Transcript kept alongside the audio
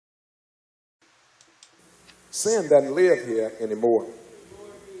Sin doesn't live here anymore.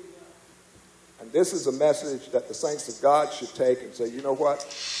 And this is a message that the saints of God should take and say, you know what?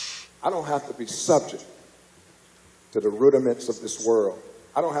 I don't have to be subject to the rudiments of this world.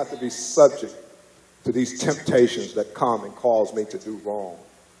 I don't have to be subject to these temptations that come and cause me to do wrong.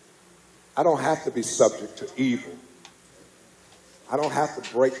 I don't have to be subject to evil. I don't have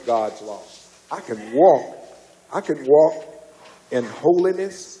to break God's law. I can walk in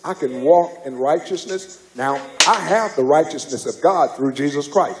holiness. I can walk in righteousness. Now, I have the righteousness of God through Jesus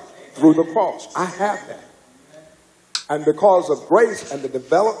Christ, through the cross. I have that. And because of grace and the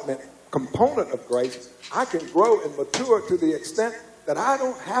development component of grace, I can grow and mature to the extent that I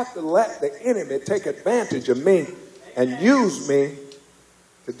don't have to let the enemy take advantage of me and use me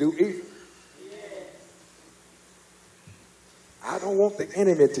to do evil. I don't want the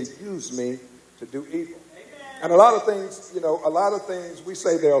enemy to use me to do evil. And a lot of things, we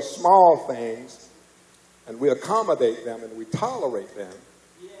say they're small things, and we accommodate them and we tolerate them.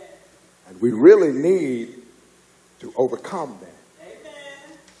 And we really need to overcome them.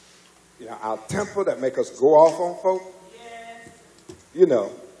 You know, our temper that make us go off on folk. You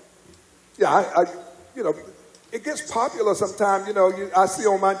know, it gets popular sometimes. You know, I see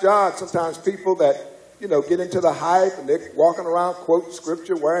on my job sometimes people that, you know, get into the hype and they're walking around quoting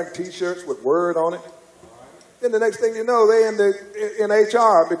scripture, wearing T-shirts with word on it. Then the next thing you know, they in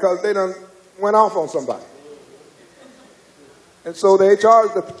HR because they done went off on somebody. And so the HR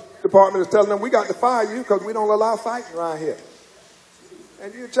department is telling them, we got to fire you because we don't allow fighting around here.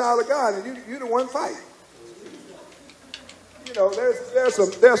 And you're a child of God, and you're the one fighting. You know,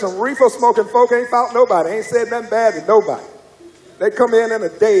 there's some reefer smoking folk ain't fought nobody, ain't said nothing bad to nobody. They come in a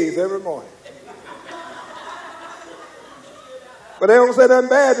daze every morning. But they don't say nothing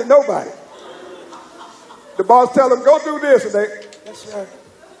bad to nobody. The boss tell them, go do this, and they, that's right.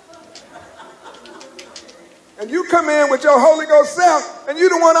 And you come in with your Holy Ghost self, and you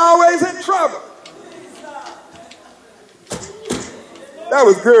the one always in trouble. That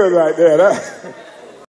was good right there.